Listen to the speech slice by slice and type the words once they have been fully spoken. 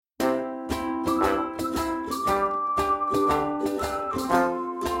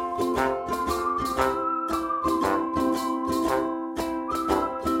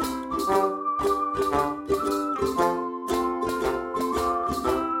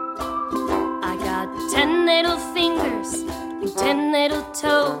little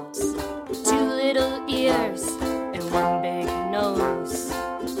toes, 2 little ears, and 1 big nose.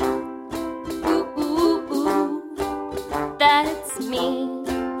 Ooh, ooh, ooh, that's me,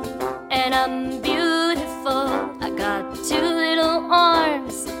 and I'm beautiful. I got 2 little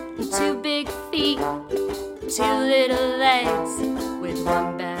arms and 2 big feet, 2 little legs with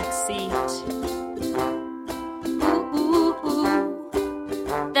 1 back seat. Ooh, ooh,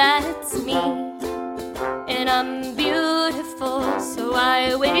 ooh, that's me, and I'm beautiful. So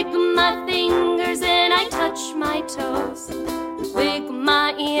I wiggle my fingers and I touch my toes, wiggle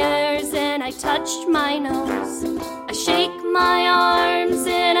my ears and I touch my nose. I shake my arms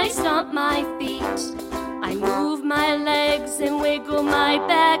and I stomp my feet. I move my legs and wiggle my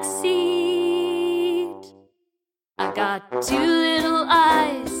back seat. I got 2 little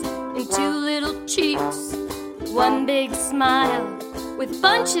eyes and 2 little cheeks, 1 big smile with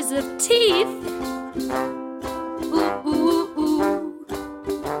bunches of teeth. Ooh, ooh, ooh,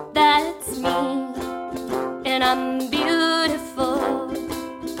 that's me, and I'm beautiful.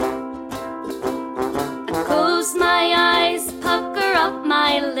 I close my eyes, pucker up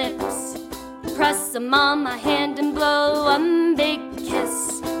my lips, press them on my hand and blow 1 big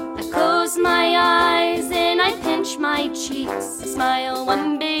kiss. I close my eyes and I pinch my cheeks, smile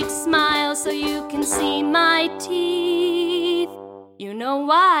 1 big smile so you can see my teeth. You know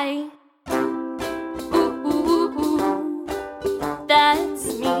why? That's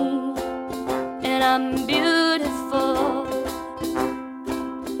me, and I'm beautiful.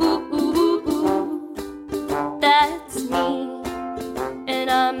 Ooh, ooh, ooh, that's me, and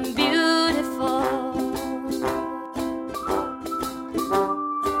I'm beautiful.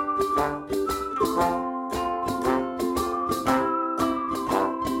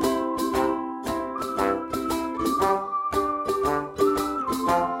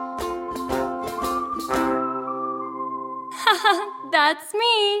 That's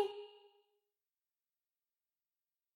me.